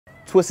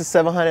Twisted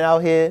 700 out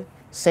here,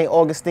 St.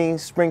 Augustine,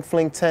 Spring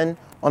Fling 10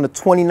 on the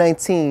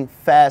 2019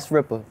 Fast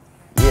Ripper.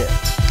 Yeah.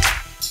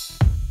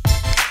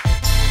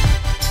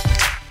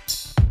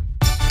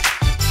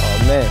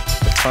 Oh man,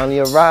 it finally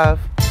arrived.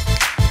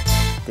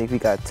 I think we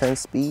got 10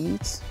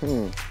 speeds.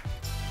 Yeah,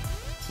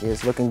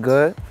 it's looking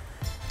good.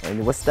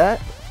 And what's that?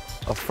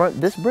 A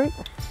front disc brake?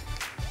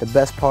 The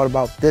best part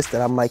about this that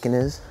I'm liking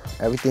is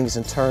everything's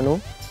internal,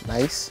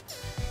 nice.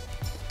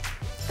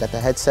 Got the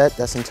headset,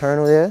 that's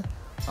internal there.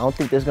 I don't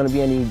think there's gonna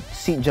be any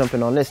seat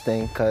jumping on this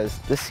thing because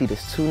this seat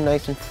is too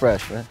nice and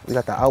fresh, man. We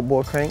got the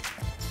outboard crank.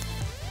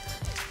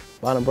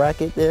 Bottom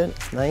bracket there,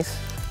 nice.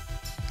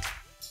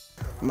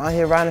 I'm out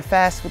here riding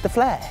fast with the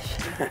Flash.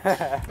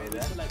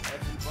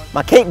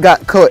 My cape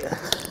got caught.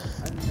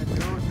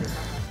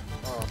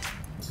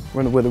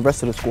 Running where the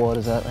rest of the squad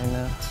is at right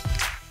now.